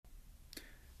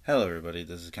Hello, everybody.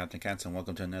 This is Captain Cats, and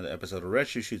welcome to another episode of Red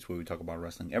Shoe Shoots, where we talk about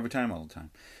wrestling every time, all the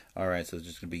time. All right, so it's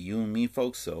just gonna be you and me,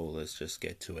 folks. So let's just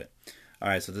get to it. All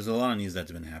right, so there's a lot of news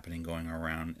that's been happening, going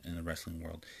around in the wrestling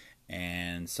world,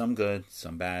 and some good,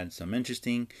 some bad, some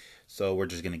interesting. So we're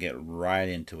just gonna get right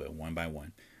into it, one by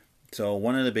one. So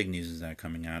one of the big news that are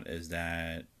coming out is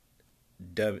that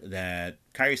that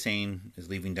Kairi Sane is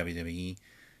leaving WWE.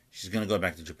 She's gonna go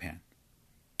back to Japan.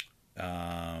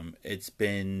 It's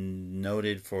been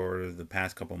noted for the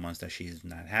past couple months that she's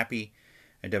not happy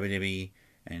at WWE,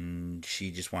 and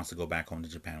she just wants to go back home to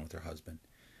Japan with her husband.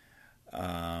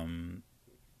 Um,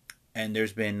 and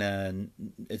it's been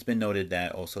noted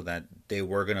that also that they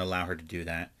were going to allow her to do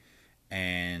that,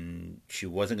 and she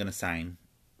wasn't going to sign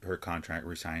her contract,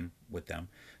 resign with them,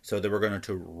 so they were going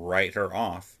to write her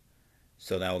off,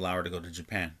 so that would allow her to go to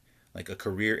Japan, like a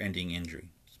career-ending injury,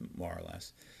 more or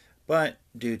less. But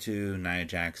due to Nia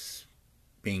Jax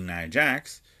being Nia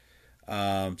Jax,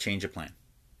 change of plan.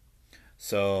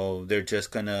 So they're just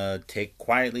gonna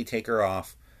quietly take her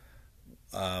off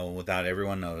without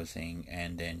everyone noticing,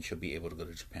 and then she'll be able to go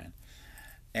to Japan.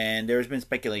 And there's been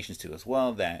speculations too as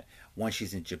well that once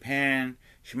she's in Japan,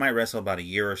 she might wrestle about a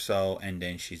year or so, and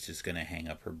then she's just gonna hang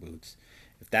up her boots.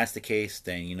 If that's the case,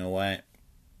 then you know what?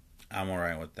 I'm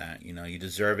alright with that. You know, you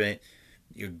deserve it.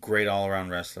 You're a great all around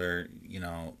wrestler. You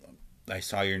know, I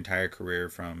saw your entire career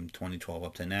from 2012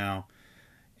 up to now,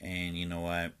 and you know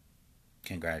what?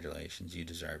 Congratulations, you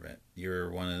deserve it. You were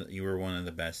one of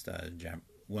the best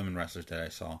women wrestlers that I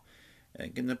saw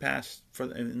in the past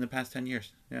 10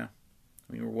 years. Yeah,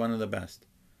 you were one of the best.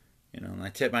 You know, and I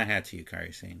tip my hat to you,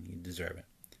 Kairi Sane. You deserve it.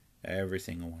 Every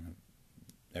single one of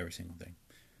every single thing,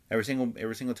 every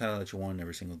single title that you won,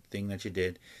 every single thing that you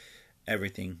did,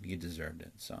 everything you deserved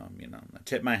it. So you know, I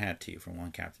tip my hat to you from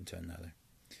one captain to another.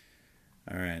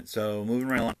 All right, so moving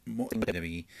right along,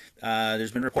 WWE.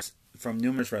 There's been reports from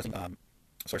numerous wrestling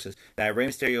sources that Rey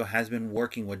Mysterio has been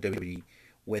working with WWE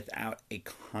without a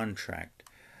contract.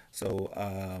 So,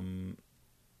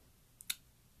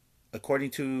 according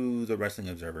to the Wrestling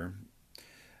Observer,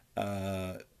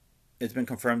 uh, it's been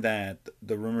confirmed that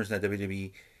the rumors that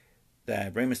Rey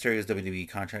Mysterio's WWE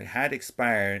contract had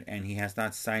expired and he has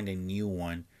not signed a new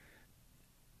one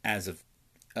as of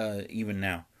even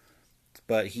now.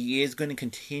 But he is going to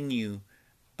continue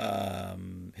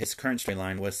his current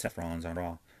storyline with Seth Rollins on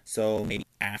Raw. So maybe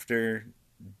after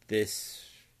this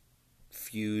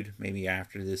feud, maybe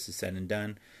after this is said and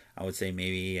done, I would say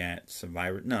maybe at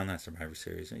Survivor. No, not Survivor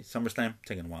Series. SummerSlam.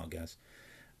 Taking a wild guess.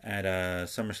 At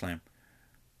SummerSlam.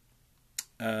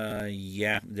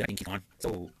 Yeah, I think he's on.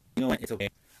 So you know what? It's okay.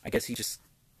 I guess he just.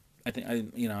 I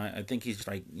think he's just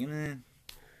like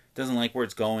doesn't like where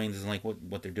it's going. Doesn't like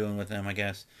what they're doing with him. I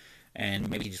guess, and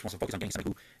maybe he just wants to focus on getting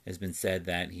somebody who has been said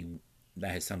that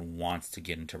his son wants to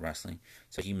get into wrestling.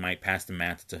 So he might pass the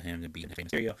mantle to him to be the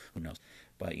famous Mysterio. Who knows?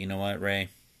 But you know what, Ray?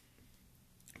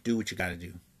 Do what you got to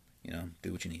do. You know,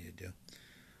 do what you need to do.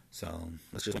 So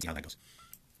let's just see how that goes.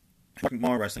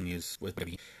 More wrestling news with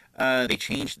WWE. They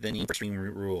changed the name for Extreme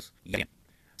Rules. Yeah.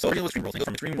 So originally Extreme Rules. They go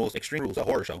from Extreme Rules, a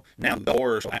horror show. Now the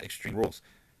horror show at Extreme Rules.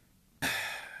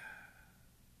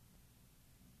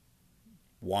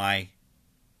 Why?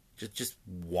 Just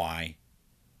why?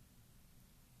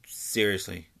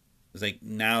 Seriously. It's like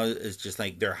now it's just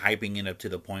like they're hyping it up to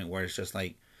the point where it's just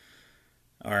like,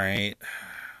 all right,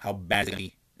 how bad is it gonna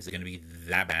be? Is it gonna be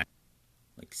that bad?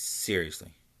 Like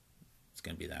seriously, it's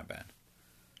gonna be that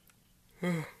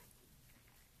bad.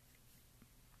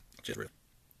 Just real.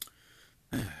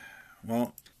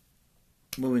 Well,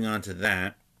 moving on to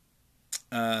that,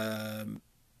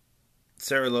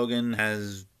 Sarah Logan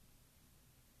has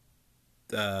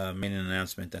made an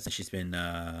announcement that she's been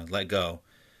let go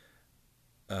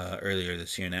earlier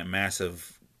this year in that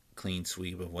massive clean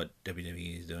sweep of what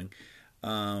WWE is doing.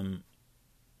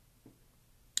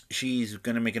 She's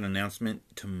going to make an announcement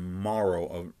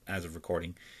tomorrow as of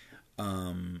recording.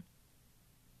 And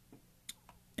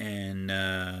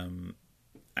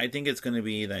I think it's going to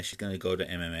be that she's going to go to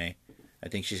MMA. I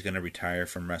think she's going to retire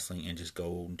from wrestling and just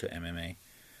go to MMA.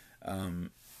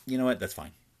 You know what? That's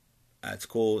fine. That's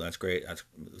cool. That's great. That's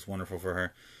wonderful for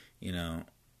her. You know,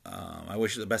 I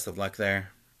wish her the best of luck there.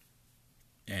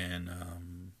 And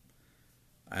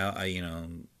I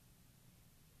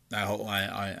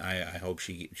hope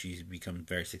she's become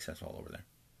very successful over there.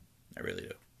 I really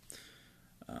do.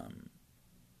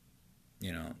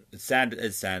 You know, it's sad.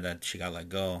 It's sad that she got let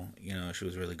go. You know, she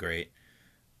was really great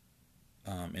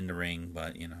in the ring,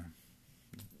 but you know,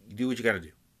 you do what you got to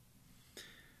do.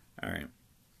 All right.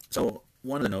 So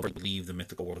one of the notes, leave the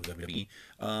mythical world of WWE.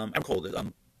 Adam Cole. The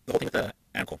whole thing with the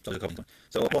Adam Cole. So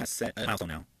Adam Cole has set a milestone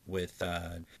now with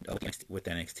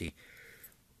NXT.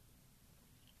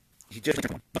 He just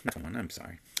turned 21. I'm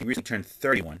sorry. He recently turned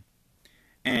 31,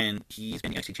 and he's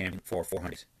been NXT champion for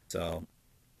 400. So,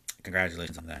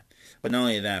 congratulations on that. But not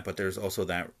only that, but there's also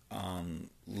that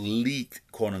leaked,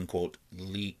 quote unquote,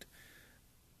 leaked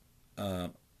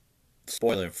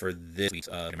spoiler for this week's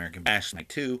American Bash Night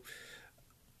 2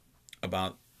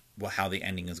 about how the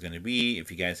ending is going to be.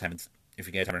 If you guys haven't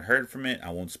heard from it,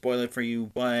 I won't spoil it for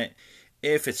you. But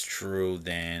if it's true,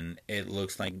 then it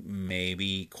looks like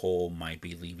maybe Cole might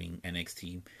be leaving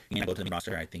NXT and go to the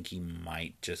roster. I think he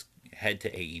might just head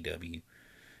to AEW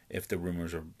if the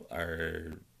rumors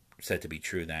are said to be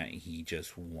true that he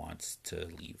just wants to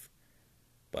leave.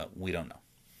 But we don't know.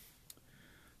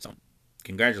 So,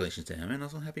 congratulations to him, and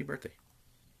also happy birthday.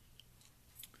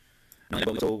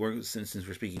 So since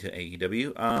we're speaking to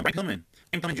AEW, Brian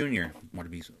Pillman Jr., more to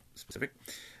be specific,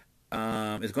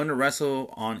 is going to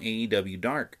wrestle on AEW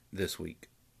Dark this week,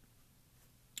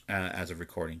 as of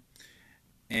recording.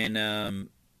 And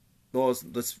well,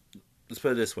 let's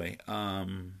put it this way: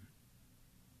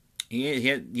 he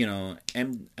had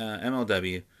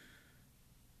MLW.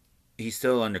 He's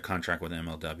still under contract with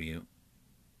MLW.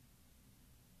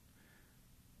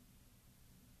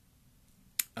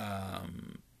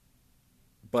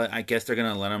 But I guess they're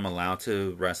going to let him allow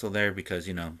to wrestle there because,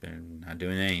 they're not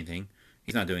doing anything.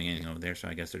 He's not doing anything over there, so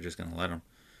I guess they're just going to let him.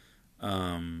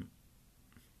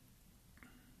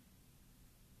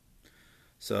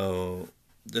 So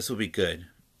this will be good.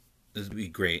 This will be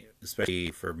great,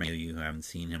 especially for many of you who haven't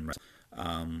seen him wrestle.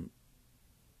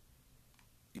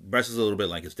 He wrestles a little bit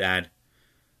like his dad.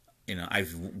 I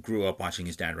grew up watching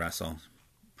his dad wrestle.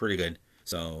 Pretty good.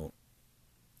 So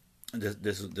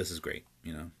this is great,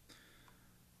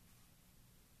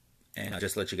 And I'll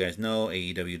just let you guys know,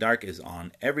 AEW Dark is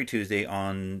on every Tuesday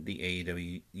on the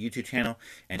AEW YouTube channel.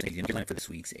 And for this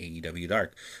week's AEW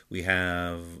Dark, we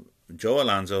have Joe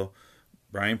Alonzo,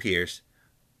 Brian Pierce,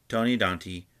 Tony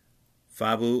Dante,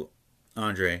 Fabu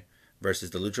Andre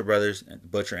versus the Lucha Brothers, the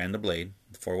Butcher and the Blade,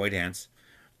 the four-way dance.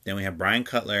 Then we have Brian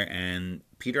Cutler and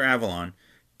Peter Avalon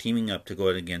teaming up to go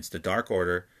against the Dark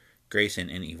Order, Grayson,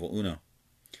 and Evil Uno.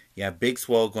 You have Big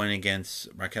Swole going against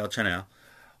Raquel Chanel,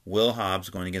 Will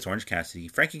Hobbs going against Orange Cassidy,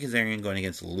 Frankie Kazarian going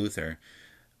against Luther,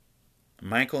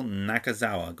 Michael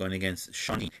Nakazawa going against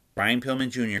Shawn, Brian Pillman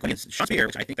Jr. going against Shawn Spear,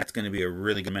 which I think that's going to be a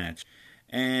really good match,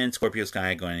 and Scorpio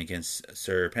Sky going against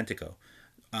Sir Pentico.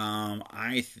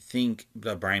 I think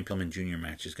the Brian Pillman Jr.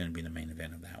 match is going to be the main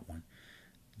event of that one.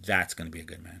 That's going to be a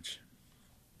good match.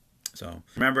 So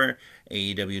remember,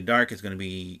 AEW Dark is going to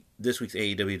be, this week's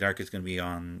AEW Dark is going to be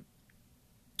on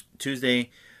Tuesday,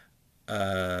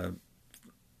 7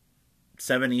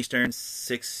 Eastern,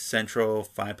 6 Central,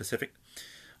 5 Pacific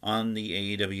on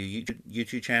the AEW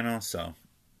YouTube channel. So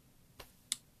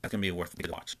that's going to be worth it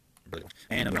to watch.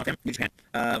 And New Japan.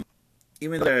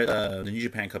 Even though the New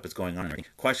Japan Cup is going on,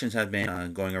 questions have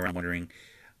been going around wondering,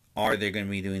 are they going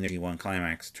to be doing the G1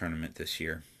 Climax tournament this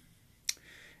year?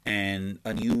 And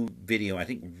a new video, I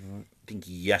think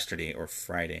yesterday or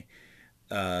Friday,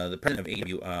 the president of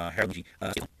AEW, Harold G.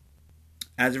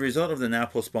 As a result of the now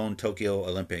postponed Tokyo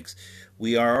Olympics,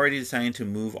 we are already deciding to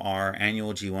move our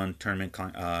annual G1 tournament,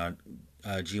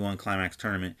 G1 Climax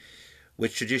tournament,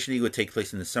 which traditionally would take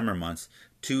place in the summer months,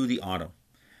 to the autumn.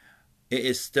 It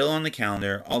is still on the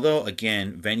calendar, although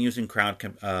again, venues and crowd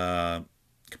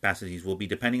capacities will be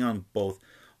depending on both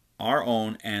our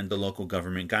own and the local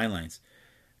government guidelines.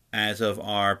 As of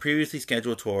our previously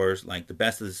scheduled tours, like the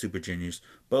Best of the Super Juniors,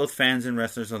 both fans and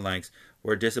wrestlers alike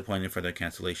were disappointed for their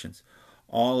cancellations.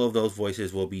 All of those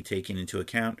voices will be taken into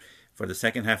account for the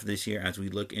second half of this year as we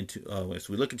look into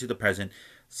the present.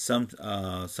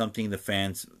 Something the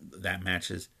fans that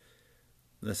matches,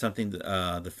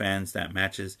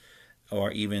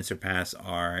 or even surpass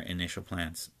our initial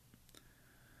plans.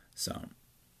 So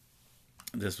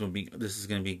this is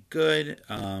going to be good.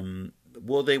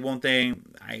 Will they? Won't they?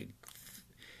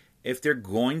 If they're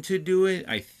going to do it,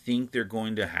 I think they're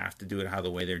going to have to do it the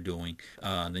way they're doing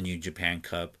the New Japan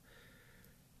Cup.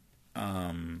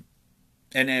 And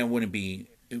it wouldn't be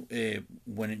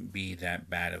that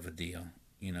bad of a deal,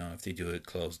 if they do it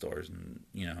closed doors and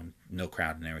no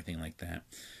crowd and everything like that.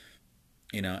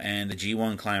 And the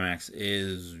G1 Climax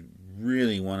is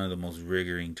really one of the most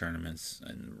rigoring tournaments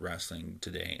in wrestling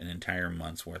today. An entire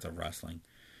month's worth of wrestling.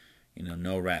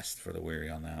 No rest for the weary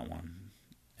on that one.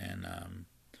 And,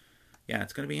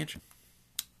 it's going to be interesting.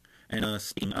 And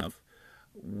speaking of,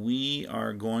 we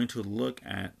are going to look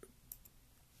at,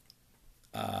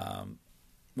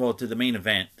 to the main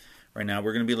event right now.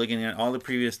 We're going to be looking at all the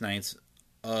previous nights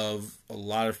of a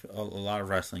lot of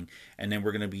wrestling, and then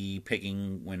we're gonna be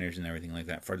picking winners and everything like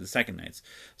that for the second nights.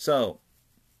 So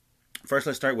first,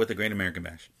 let's start with the Great American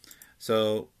Bash.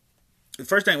 So the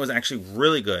first night was actually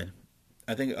really good.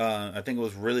 I think it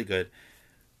was really good.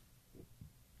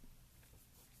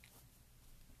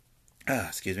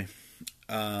 Excuse me.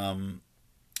 Um,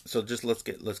 so just let's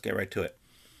get right to it.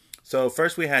 So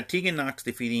first we had Tegan Knox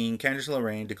defeating Candice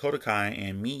LeRae, Dakota Kai,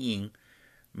 and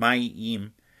Mai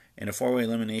Yim in a four-way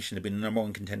elimination to be the number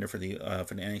one contender for the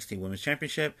NXT Women's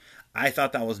Championship. I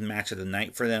thought that was match of the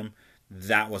night for them.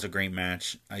 That was a great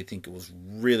match. I think it was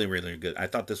really, really good. I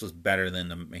thought this was better than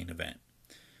the main event.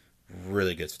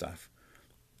 Really good stuff.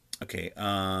 Okay,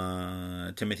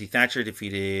 Timothy Thatcher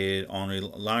defeated Henri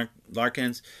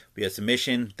Larkins via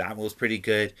submission. That was pretty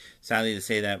good. Sadly to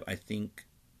say that, I think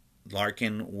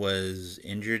Larkin was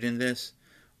injured in this,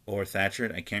 or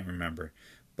Thatcher. I can't remember,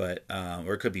 but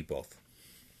or it could be both.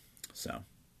 So,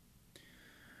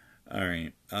 all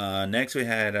right. Next we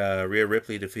had Rhea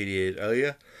Ripley defeated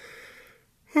Aaliyah.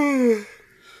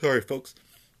 Sorry, folks.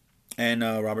 And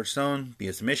Robert Stone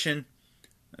via submission.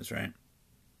 That's right.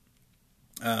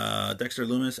 Dexter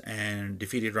Lumis and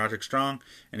defeated Roderick Strong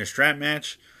in a strap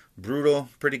match. Brutal,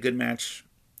 pretty good match.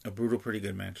 A brutal, pretty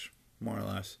good match, more or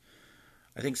less.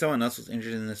 I think someone else was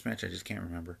injured in this match. I just can't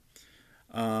remember.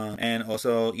 And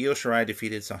also, Io Shirai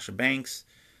defeated Sasha Banks.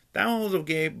 That one was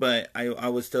okay, but I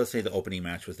would still say the opening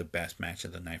match was the best match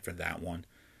of the night for that one.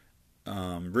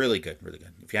 Really good, really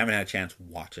good. If you haven't had a chance,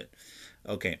 watch it.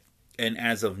 Okay, and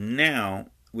as of now,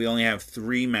 we only have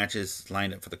 3 matches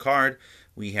lined up for the card.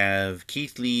 We have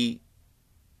Keith Lee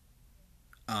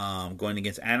going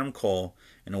against Adam Cole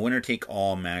in a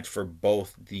winner-take-all match for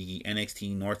both the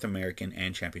NXT North American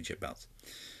and Championship belts.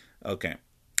 Okay.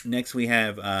 Next, we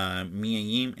have Mia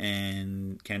Yim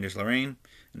and Candice LeRae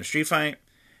in a street fight.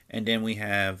 And then we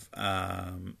have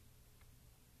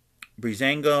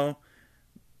Breezango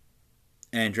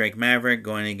and Drake Maverick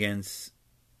going against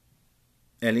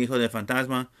El Hijo de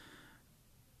Fantasma.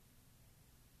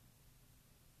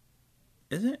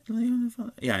 Is it El Hijo de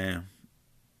Fantasma? Yeah.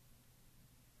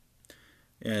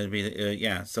 Yeah,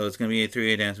 yeah. So it's gonna be a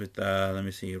 3-way dance with let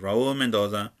me see, Raul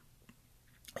Mendoza,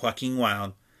 Joaquin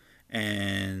Wilde,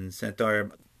 and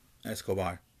Santos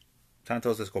Escobar.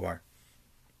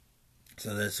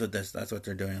 So that's what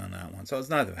they're doing on that one. So it's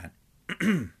not that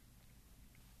bad.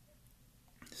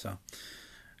 So,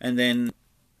 and then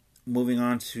moving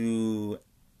on to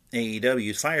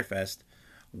AEW's Firefest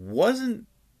wasn't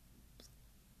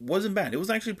bad. It was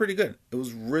actually pretty good. It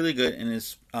was really good, and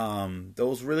it's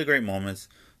those really great moments.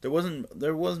 There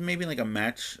was maybe like a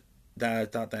match that I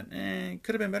thought that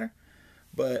could have been better,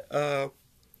 but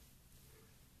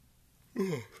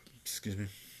excuse me,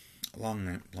 long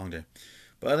night, long day.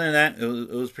 But other than that, it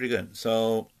was pretty good.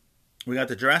 So we got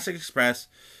the Jurassic Express,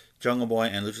 Jungle Boy,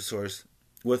 and Luchasaurus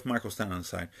with Marco Stunt on the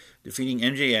side, defeating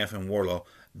MJF and Wardlow.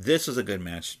 This was a good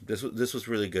match. This was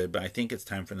really good, but I think it's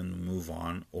time for them to move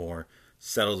on or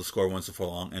settle the score once and for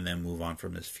all, and then move on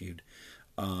from this feud.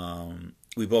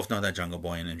 We both know that Jungle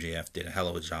Boy and MJF did a hell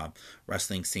of a job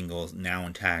wrestling singles, now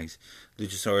in tags.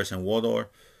 Luchasaurus and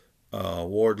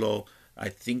Wardlow. I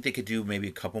think they could do maybe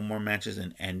a couple more matches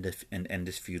and end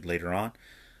this feud later on.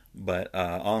 But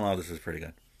all in all, this is pretty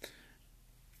good.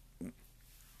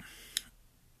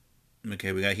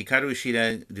 Okay, we got Hikaru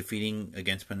Ishida defeating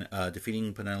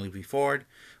Penelope Ford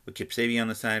with Kip Sabian on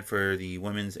the side for the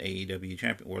Women's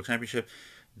AEW World Championship.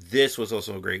 This was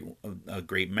also a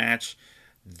great match.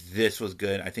 This was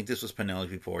good. I think this was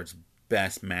Penelope Ford's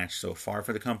best match so far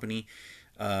for the company.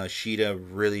 Shida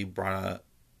really brought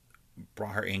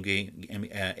her A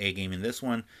game in this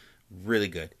one. Really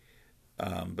good.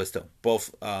 But still,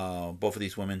 both of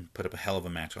these women put up a hell of a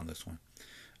match on this one.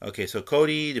 Okay, so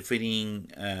Cody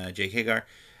defeating Jake Hagar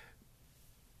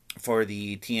for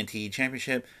the TNT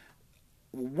Championship.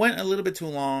 Went a little bit too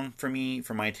long for me,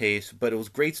 for my taste, but it was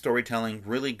great storytelling,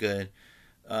 really good.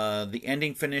 The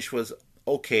ending finish was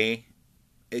okay.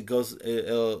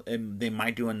 They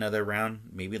might do another round,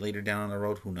 maybe later down the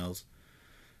road, who knows.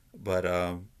 But,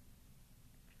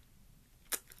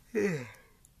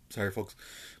 sorry folks,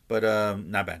 but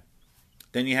not bad.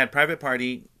 Then you had Private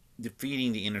Party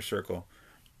defeating the Inner Circle.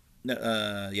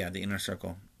 The Inner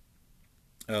Circle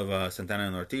of Santana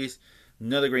and Ortiz.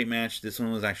 Another great match. This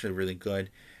one was actually really good.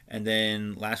 And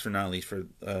then, last but not least, for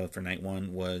night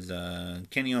one was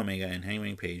Kenny Omega and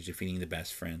Hangman Page defeating the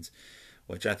Best Friends,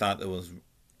 which I thought it was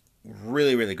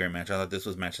really, really great match. I thought this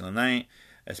was match of the night,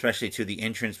 especially to the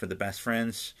entrance for the Best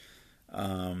Friends.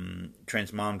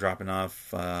 Trent's mom dropping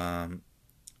off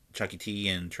Chucky T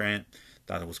and Trent.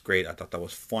 Thought it was great. I thought that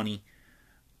was funny.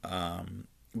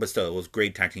 But still, it was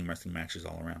great tag team wrestling matches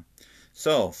all around.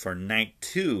 So for night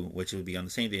 2, which will be on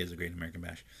the same day as the Great American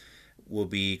Bash, will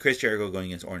be Chris Jericho going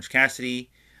against Orange Cassidy,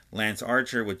 Lance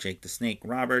Archer with Jake the Snake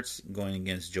Roberts going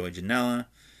against Joey Janela.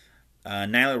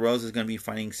 Nyla Rose is going to be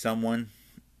fighting someone,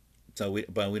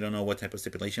 but we don't know what type of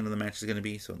stipulation of the match is going to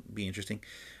be, so it'll be interesting.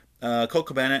 Colt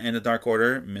Cabana and the Dark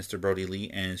Order, Mr. Brody Lee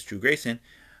and Stu Grayson,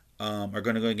 are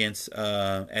going to go against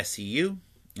SCU,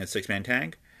 a 6-man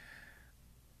tag.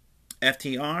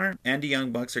 FTR and the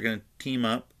Young Bucks are going to team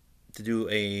up to do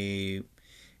a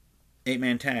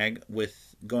 8-man tag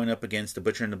with going up against the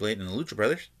Butcher and the Blade and the Lucha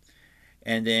Brothers.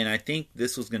 And then I think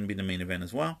this was going to be the main event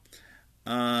as well.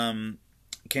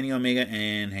 Kenny Omega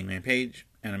and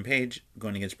Adam Page,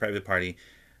 going against Private Party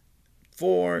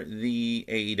for the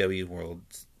AEW World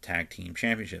Tag Team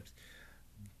Championships.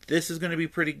 This is going to be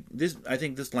I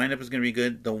think this lineup is going to be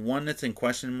good. The one that's in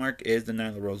question mark is the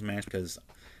Nyla Rose match, because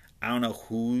I don't know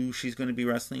who she's going to be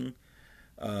wrestling.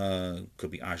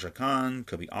 Could be Aja Khan,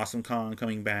 could be Awesome Khan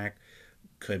coming back,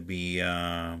 could be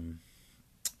I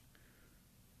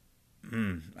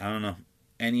don't know,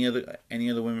 any other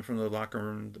women from the locker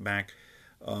room back,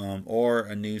 or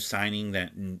a new signing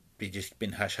that they just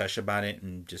been hush hush about it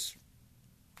and just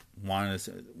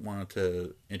wanted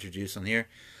to introduce on here.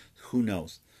 Who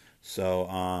knows? So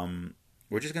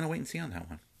we're just gonna wait and see on that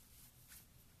one.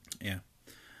 Yeah.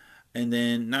 And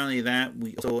then not only that,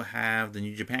 we also have the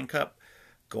New Japan Cup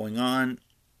going on.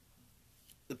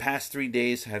 The past 3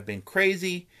 days have been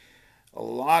crazy. A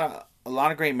lot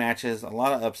of great matches, a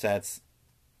lot of upsets.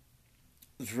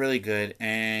 It's really good.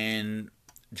 And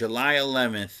July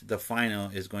 11th, the final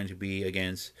is going to be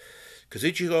against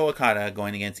Kazuchika Okada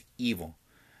going against Evil.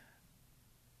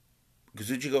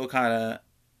 Kazuchika Okada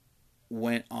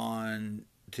went on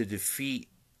to defeat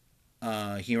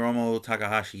Hiromu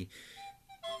Takahashi.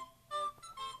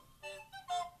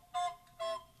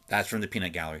 That's from the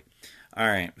Peanut Gallery. All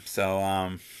right,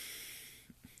 so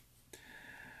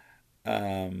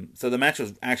so the match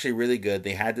was actually really good.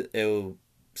 They had a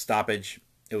stoppage.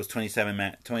 It was 27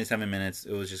 minutes.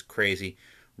 It was just crazy,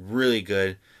 really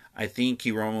good. I think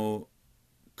Hiromu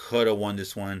could have won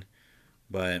this one,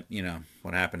 but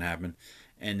what happened.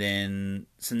 And then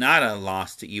Sonata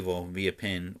lost to Evil via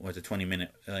pin with a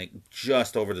 20-minute, like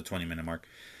just over the 20-minute mark.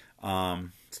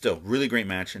 Still, really great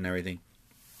match and everything.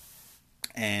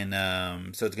 And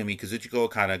so it's going to be Kazuchika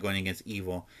Okada going against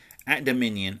Evil at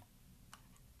Dominion.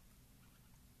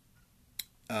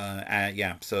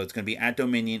 So it's going to be at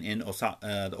Dominion in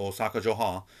the Osaka-jo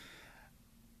Hall.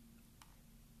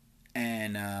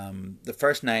 And the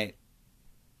first night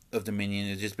of Dominion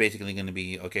is just basically going to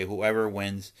be, okay, whoever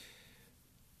wins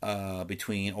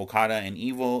between Okada and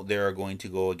Evil, they're going to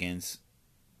go against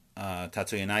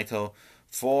Tatsuya Naito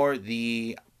for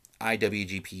the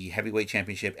IWGP Heavyweight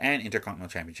Championship and Intercontinental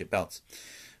Championship belts.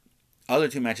 Other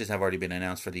 2 matches have already been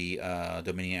announced for the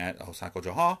Dominion at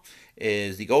Osaka-jo Hall.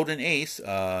 Is the Golden Ace,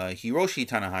 Hiroshi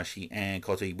Tanahashi and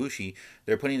Kota Ibushi.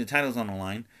 They're putting the titles on the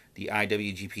line. The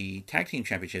IWGP Tag Team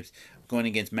Championships going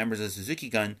against members of Suzuki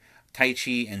Gun,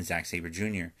 Taichi, and Zack Sabre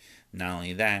Jr. Not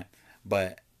only that,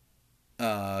 but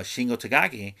Shingo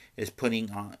Takagi is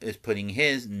putting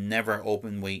his never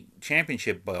open weight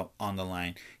championship belt on the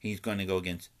line. He's going to go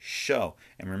against Sho,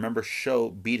 and remember, Sho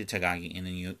beat Takagi in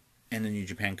the New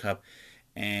Japan Cup,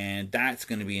 and that's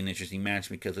going to be an interesting match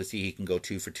because let's see, he can go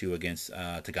 2 for 2 against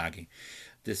Takagi.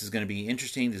 This is going to be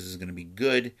interesting. This is going to be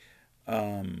good,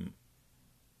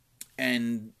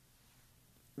 and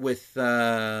with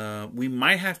we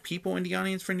might have people in the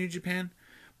audience for New Japan.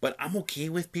 But I'm okay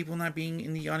with people not being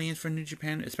in the audience for New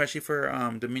Japan, especially for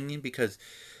Dominion, because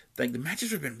like the matches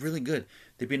have been really good.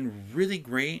 They've been really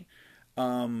great.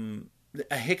 A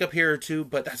hiccup here or two,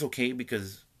 but that's okay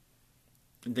because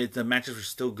the matches were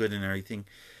still good and everything.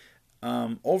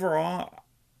 Overall,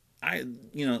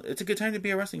 it's a good time to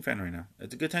be a wrestling fan right now.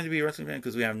 It's a good time to be a wrestling fan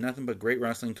because we have nothing but great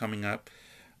wrestling coming up.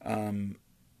 We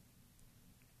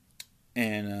got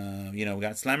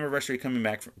Slammiversary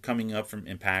coming up from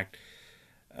Impact.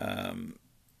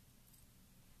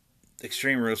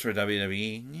 Extreme Rules for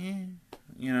WWE,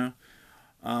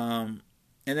 and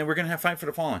then we're gonna have Fight for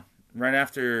the Fallen right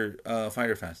after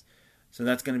Fyter Fest, so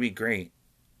that's gonna be great.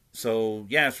 So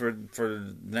yeah, for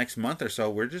the next month or so,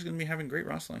 we're just gonna be having great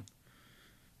wrestling,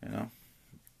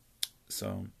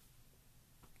 So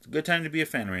it's a good time to be a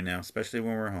fan right now, especially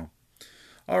when we're home.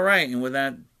 All right, and with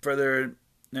that,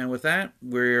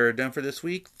 we're done for this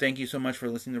week. Thank you so much for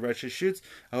listening to Red Shoots.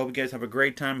 I hope you guys have a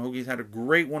great time. I hope you guys had a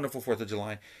great, wonderful 4th of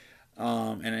July.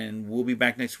 And then we'll be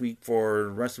back next week for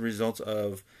the rest of the results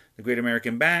of the Great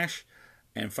American Bash.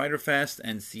 and Fighter Fest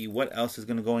and see what else is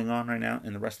going to going on right now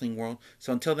in the wrestling world.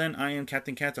 So until then, I am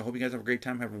Captain Katz. I hope you guys have a great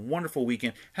time. Have a wonderful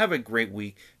weekend. Have a great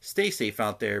week. Stay safe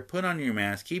out there. Put on your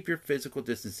mask. Keep your physical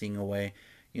distancing away.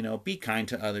 Be kind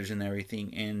to others and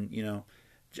everything. And,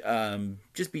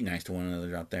 just be nice to one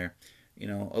another out there.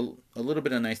 A little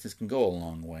bit of niceness can go a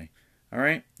long way. All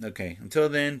right? Okay. Until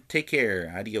then, take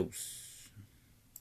care. Adios.